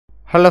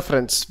Hello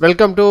friends,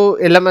 welcome to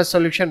LMS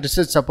Solution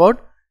Research Support.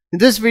 In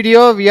this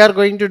video, we are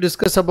going to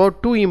discuss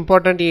about two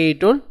important AI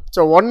tools.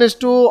 So one is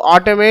to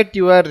automate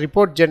your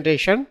report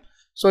generation.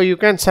 So you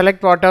can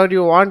select whatever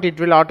you want, it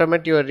will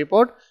automate your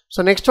report.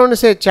 So next one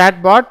is a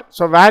chatbot.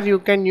 So where you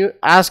can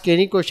ask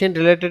any question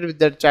related with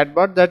that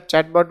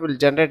chatbot will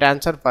generate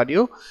answer for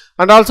you.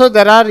 And also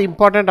there are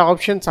important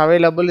options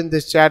available in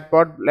this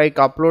chatbot like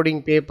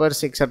uploading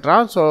papers,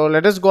 etc. So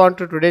let us go on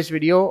to today's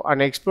video and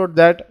explore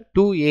that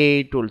two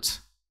AI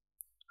tools.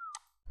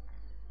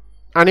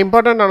 An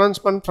important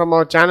announcement from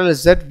our channel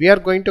is that we are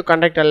going to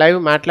conduct a live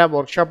MATLAB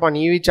workshop on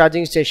EV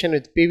charging station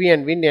with PV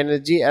and wind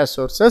energy as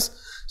sources.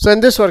 So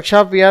in this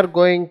workshop we are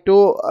going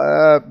to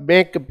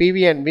make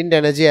PV and wind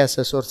energy as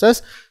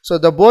sources. So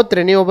the both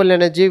renewable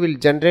energy will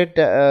generate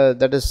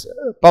that is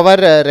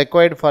power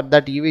required for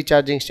that EV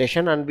charging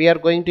station, and we are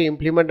going to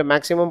implement a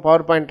maximum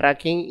power point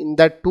tracking in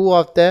the two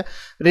of the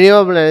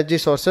renewable energy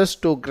sources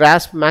to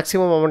grasp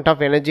maximum amount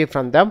of energy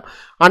from them.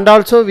 And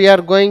also we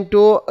are going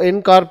to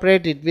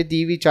incorporate it with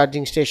EV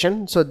charging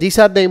station. So these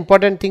are the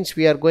important things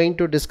we are going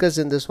to discuss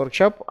in this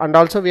workshop, and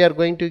also we are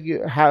going to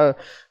have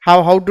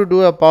how to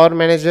do a power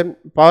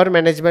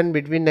management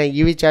between a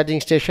EV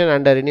charging station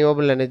and a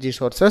renewable energy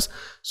sources.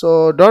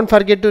 So don't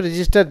forget to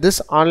register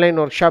this online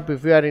workshop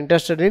if you are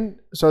interested in.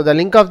 So the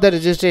link of the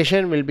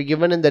registration will be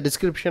given in the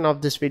description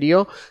of this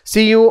video.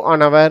 See you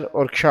on our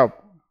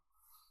workshop.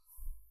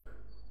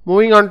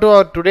 Moving on to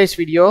our today's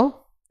video.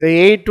 The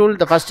AI tool,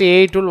 the first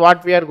AI tool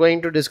what we are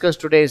going to discuss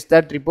today is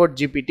that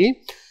Reportgpt.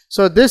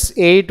 So this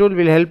AI tool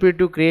will help you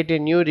to create a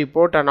new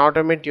report and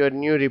automate your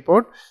new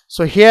report.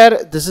 So here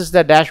this is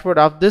the dashboard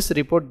of this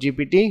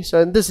Reportgpt. So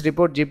in this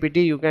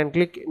Reportgpt you can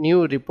click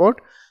new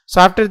report.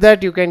 So after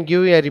that you can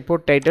give a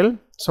report title.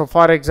 So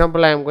for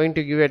example I am going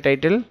to give a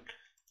title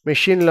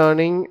machine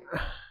learning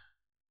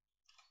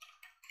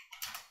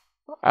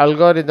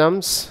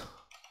algorithms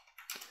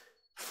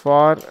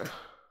for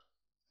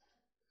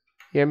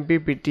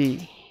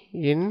MPPT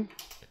in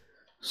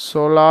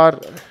solar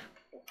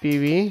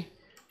PV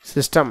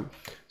system.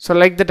 So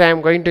like that I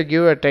am going to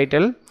give a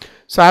title.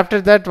 So after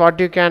that what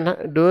you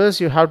can do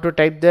is you have to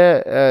type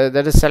the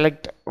that is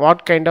select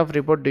what kind of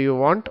report do you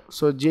want.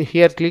 So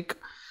here click.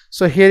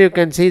 So here you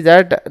can see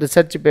that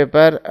research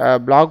paper,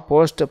 blog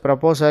post,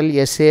 proposal,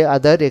 essay,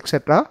 other,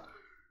 etc.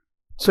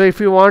 So if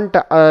you want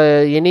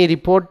any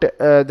report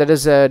that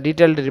is a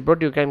detailed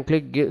report, you can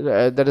click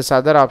that is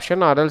other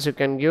option, or else you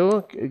can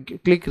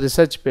click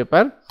research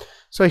paper.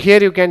 So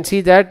here you can see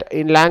that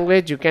in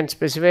language you can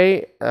specify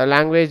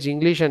language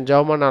English and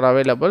German are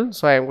available.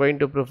 So I am going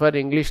to prefer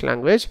English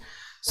language.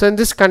 So in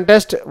this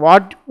contest,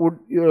 what would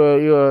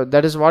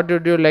what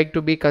would you like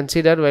to be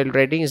considered while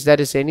writing? Is there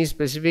is any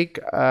specific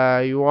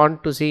you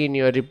want to see in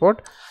your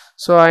report?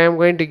 So I am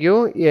going to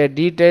give a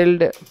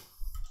detailed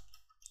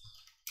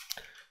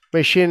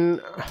machine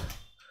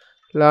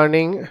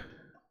learning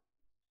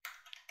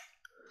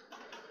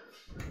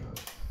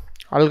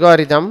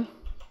algorithm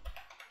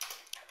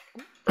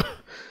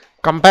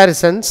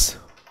comparisons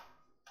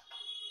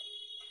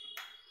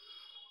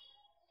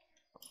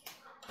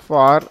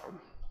for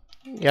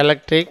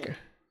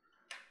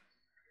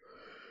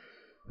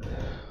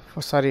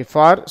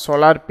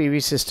solar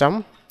PV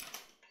system.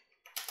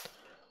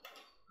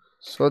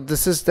 So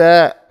this is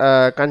the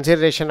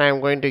consideration I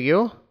am going to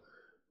give.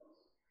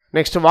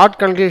 Next, what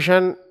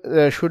conclusion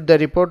should the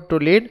report to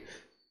lead?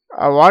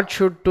 What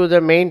should to the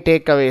main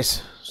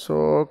takeaways?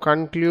 So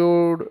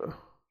conclude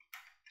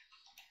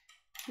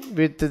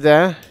with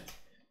the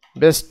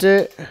best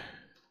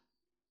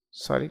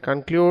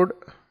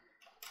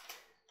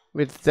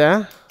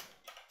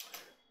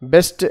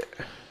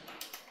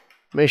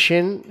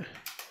machine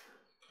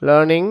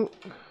learning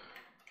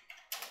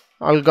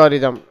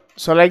algorithm.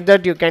 So like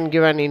that you can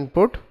give an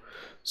input.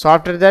 So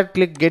after that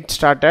click get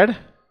started.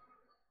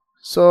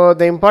 So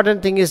the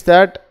important thing is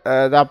that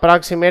the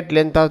approximate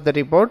length of the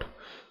report.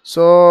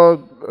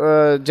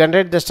 So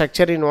generate the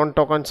structure in one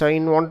token. So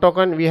in one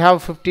token we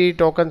have 50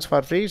 tokens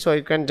for free, so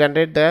you can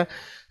generate the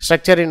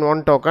structure in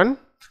one token.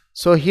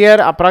 So here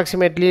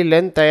approximately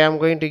length I am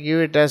going to give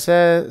it as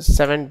a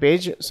 7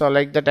 page. So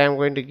like that I am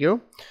going to give.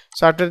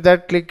 So after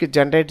that click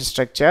generate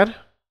structure.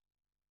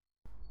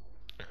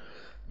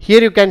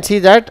 Here you can see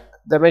that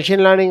the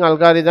machine learning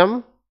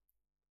algorithm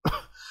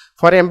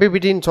for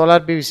MPPT in solar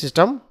PV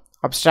system.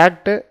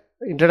 Abstract,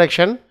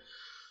 introduction,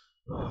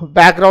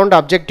 background,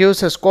 objectives,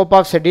 scope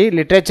of study,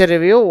 literature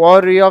review,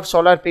 overview of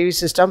solar PV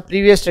system,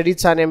 previous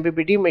studies on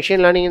MPPT,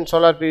 machine learning in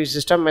solar PV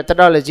system,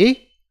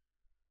 methodology,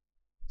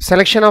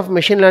 selection of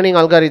machine learning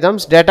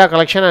algorithms, data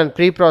collection and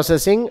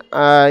pre-processing,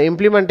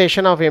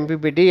 implementation of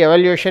MPPT,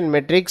 evaluation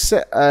metrics,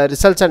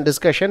 results and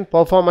discussion,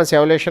 performance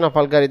evaluation of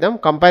algorithm,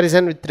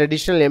 comparison with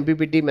traditional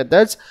MPPT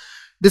methods,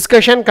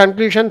 discussion,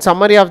 conclusion,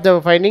 summary of the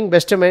finding,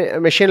 best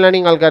machine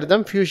learning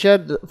algorithm,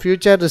 future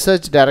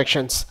research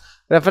directions,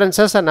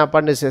 references and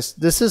appendices.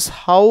 This is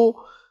how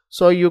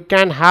so you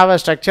can have a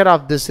structure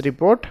of this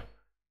report.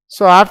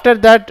 So after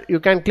that you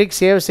can click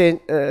save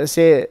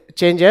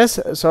changes.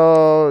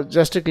 So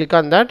just click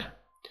on that.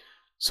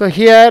 So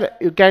here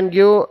you can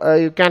give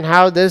you can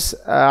have this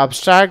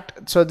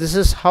abstract. So this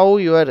is how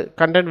your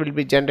content will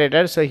be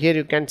generated. So here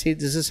you can see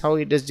this is how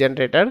it is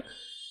generated.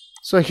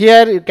 So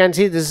here you can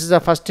see this is the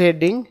first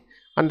heading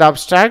and the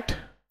abstract.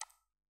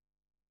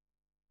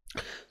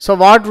 So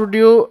what would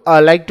you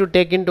like to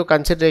take into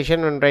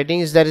consideration when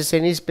writing? Is there is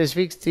any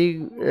specific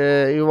thing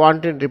you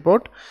want in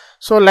report?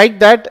 So like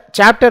that,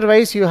 chapter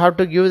wise you have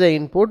to give the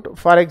input.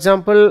 For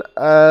example,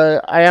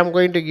 I am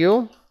going to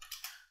give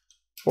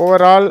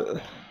overall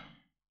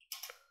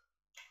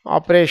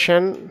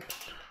operation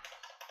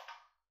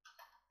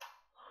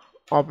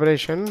of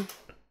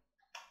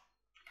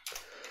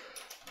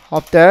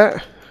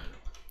the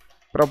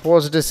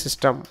proposed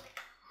system.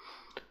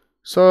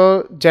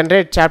 So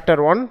generate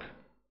chapter 1.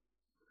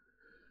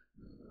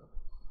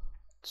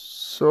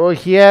 So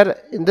here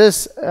in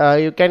this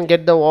you can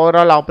get the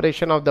overall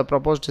operation of the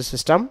proposed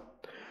system.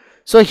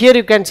 So here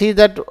you can see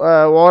that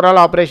overall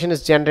operation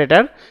is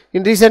generated.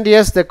 In recent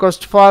years, the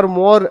quest for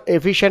more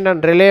efficient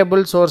and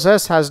reliable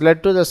sources has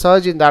led to the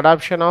surge in the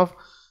adoption of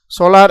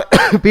solar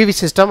PV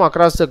system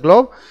across the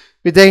globe.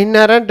 With the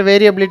inherent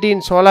variability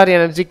in solar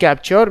energy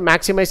capture,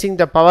 maximizing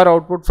the power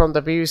output from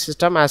the PV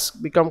system has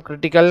become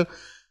critical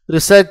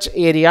research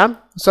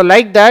area. So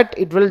like that,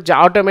 it will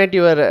automate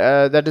your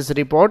that is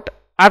report.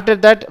 After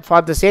that,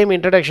 for the same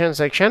introduction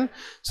section,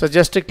 so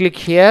just to click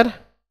here.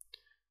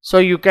 So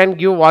you can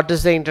give what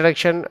is the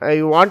introduction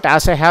you want.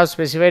 As I have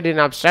specified in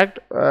abstract,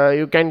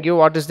 you can give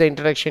what is the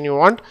introduction you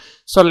want.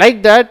 So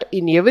like that,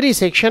 in every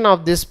section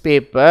of this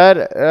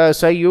paper,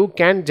 so you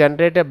can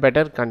generate a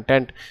better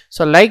content.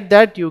 So like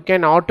that, you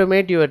can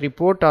automate your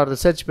report or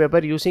research paper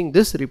using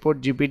this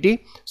Reportgpt.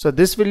 So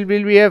this will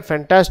be a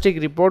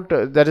fantastic report.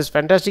 That is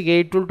fantastic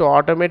AI tool to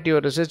automate your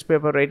research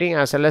paper writing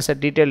as well as a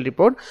detailed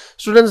report.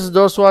 Students,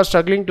 those who are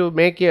struggling to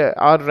make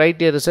or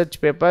write a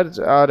research paper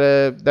or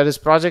that is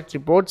project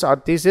reports or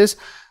thesis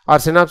or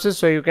synopsis,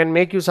 so you can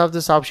make use of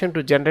this option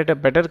to generate a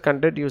better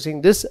content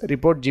using this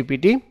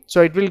Reportgpt.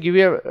 So it will give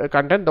you a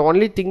content. The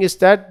only thing is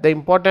that the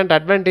important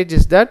advantage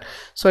is that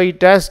so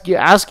it has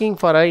asking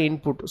for a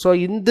input. So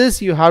in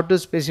this you have to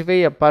specify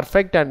a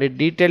perfect and a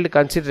detailed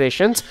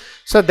considerations.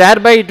 So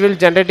thereby it will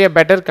generate a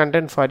better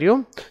content for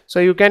you. So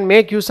you can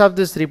make use of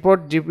this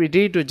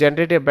Reportgpt to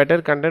generate a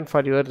better content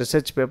for your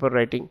research paper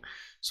writing.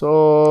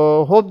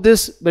 So hope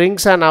this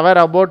brings an aware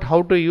about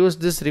how to use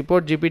this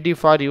Reportgpt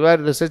for your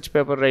research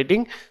paper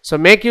writing. So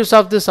make use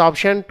of this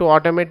option to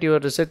automate your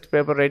research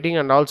paper writing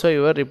and also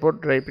your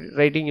report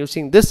writing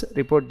using this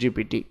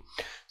Reportgpt.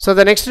 So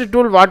the next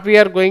tool what we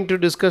are going to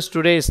discuss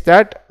today is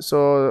that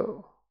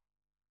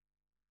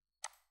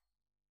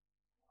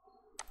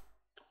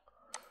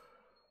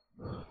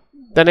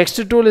the next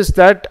tool is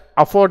that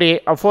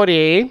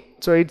AfforAI.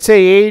 So it's a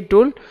AI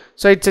tool.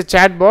 So it's a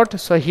chatbot.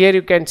 So here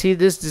you can see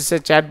this is a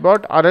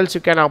chatbot, or else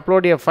you can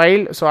upload a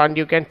file, so and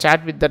you can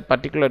chat with that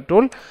particular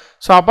tool.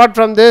 So apart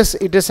from this,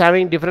 it is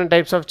having different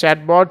types of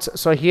chatbots.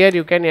 So here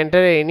you can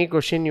enter any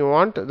question you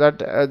want,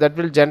 that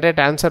will generate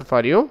answer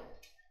for you.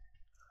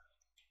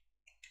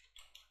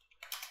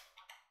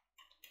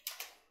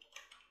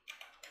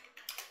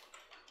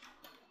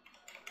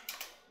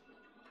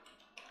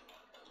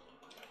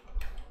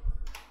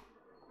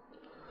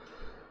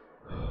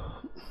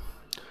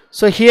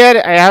 So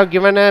here I have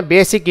given a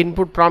basic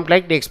input prompt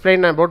like to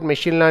explain about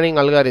machine learning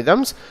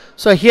algorithms.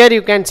 So here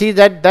you can see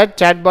that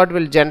chatbot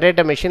will generate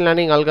a machine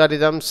learning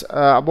algorithms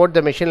about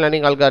the machine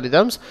learning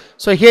algorithms.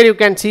 So here you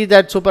can see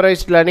that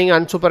supervised learning,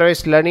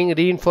 unsupervised learning,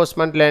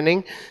 reinforcement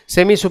learning,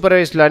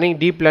 semi-supervised learning,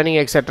 deep learning,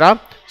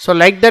 etc. So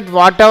like that,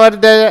 whatever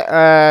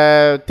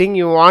the thing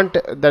you want,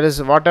 that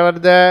is whatever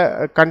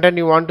the content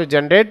you want to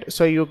generate,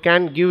 so you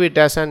can give it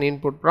as an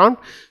input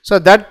prompt. So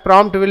that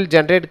prompt will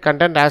generate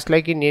content as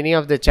like in any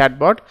of the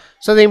chatbot.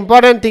 So the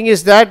important thing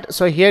is that,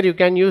 so here you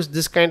can use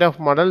this kind of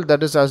model,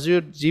 that is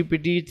Azure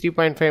GPT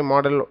 3.5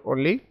 model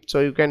only.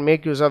 So you can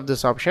make use of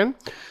this option.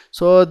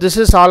 So this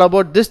is all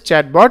about this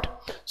chatbot.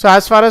 So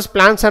as far as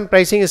plans and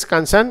pricing is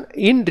concerned,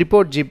 in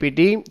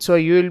Reportgpt, so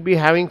you will be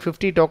having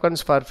 50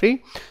 tokens for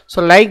free.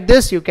 So like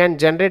this, you can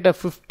generate a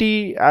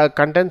 50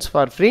 contents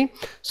for free.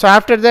 So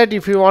after that,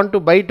 if you want to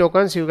buy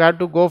tokens, you have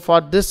to go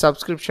for this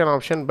subscription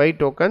option, buy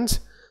tokens.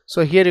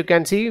 So here you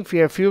can see if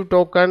you have few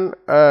token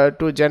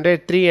to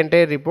generate 3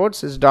 entire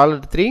reports is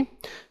 $3.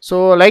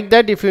 So like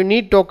that, if you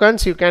need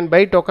tokens, you can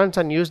buy tokens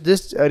and use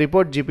this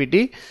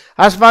Reportgpt.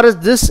 As far as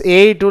this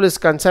AI tool is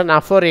concerned,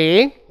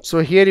 AfforAI, so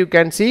here you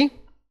can see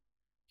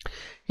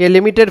a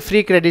limited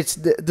free credits.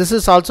 This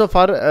is also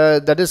for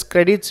that is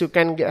credits, you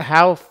can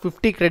have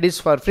 50 credits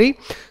for free.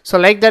 So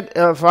like that,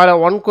 for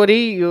one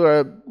query you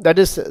that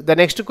is the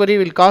next query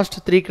will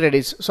cost 3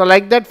 credits. So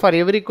like that, for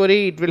every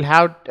query it will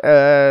have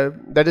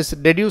that is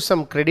deduce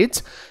some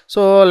credits.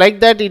 So like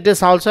that, it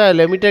is also a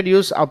limited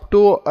use up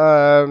to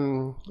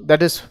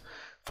that is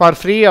for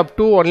free up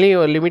to only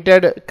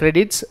limited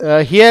credits.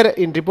 Here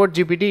in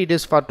Reportgpt it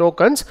is for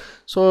tokens.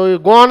 So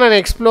go on and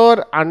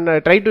explore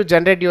and try to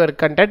generate your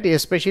content,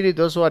 especially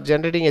those who are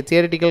generating a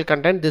theoretical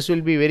content. This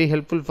will be very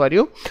helpful for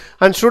you.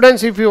 And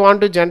students, if you want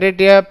to generate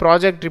a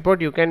project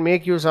report, you can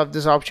make use of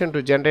this option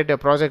to generate a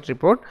project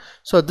report.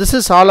 So this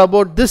is all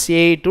about this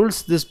AI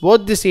tools.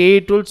 Both these AI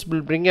tools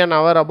will bring an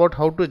hour about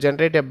how to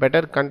generate a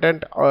better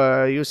content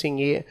using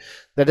AI,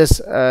 that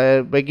is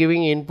by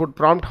giving input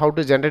prompt how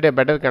to generate a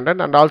better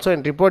content, and also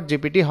in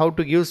Reportgpt how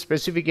to give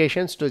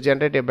specifications to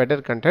generate a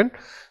better content.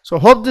 So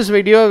hope this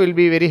video will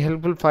be very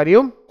helpful for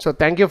you. So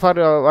thank you for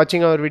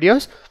watching our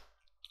videos.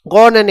 Go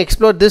on and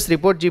explore this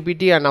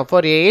Reportgpt and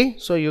AfforAI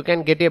so you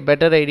can get a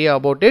better idea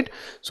about it.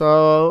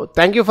 So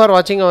thank you for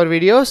watching our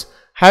videos.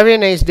 Have a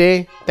nice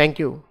day. Thank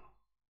you.